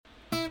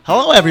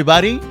Hello,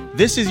 everybody.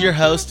 This is your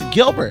host,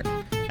 Gilbert.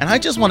 And I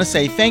just want to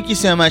say thank you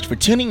so much for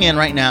tuning in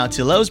right now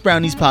to Los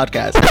Brownies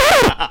Podcast.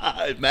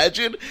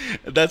 Imagine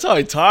that's how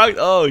I talked.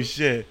 Oh,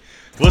 shit.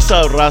 What's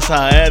up,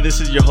 Raza? This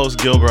is your host,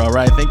 Gilbert. All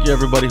right. Thank you,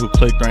 everybody who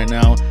clicked right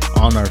now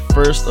on our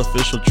first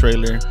official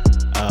trailer.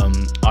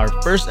 Our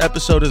first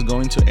episode is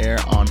going to air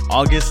on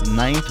August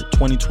 9th,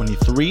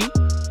 2023.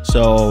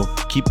 So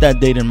keep that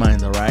date in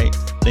mind, all right?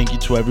 Thank you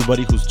to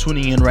everybody who's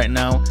tuning in right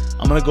now.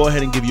 I'm going to go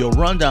ahead and give you a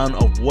rundown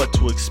of what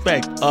to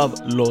expect of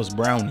Los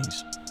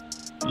Brownies.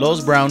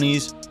 Los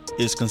Brownies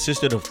is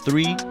consisted of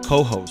 3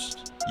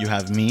 co-hosts. You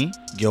have me,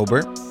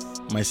 Gilbert,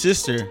 my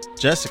sister,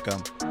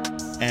 Jessica,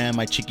 and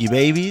my chiqui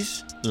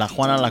babies, La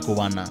Juana La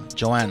Cubana,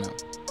 Joanna.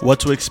 What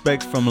to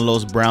expect from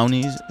Los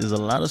Brownies is a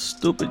lot of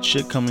stupid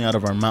shit coming out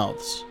of our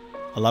mouths.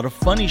 A lot of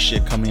funny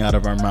shit coming out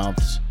of our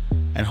mouths.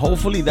 And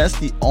hopefully that's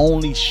the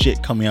only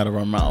shit coming out of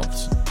our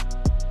mouths.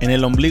 En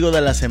el ombligo de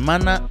la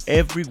semana,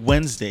 every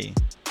Wednesday,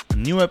 a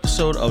new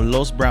episode of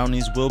Los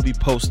Brownies will be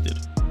posted.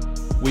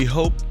 We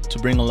hope to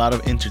bring a lot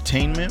of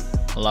entertainment,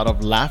 a lot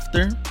of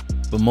laughter,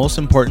 but most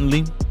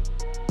importantly,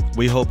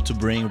 we hope to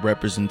bring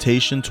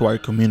representation to our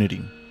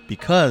community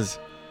because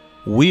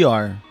we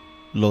are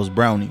Los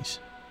Brownies.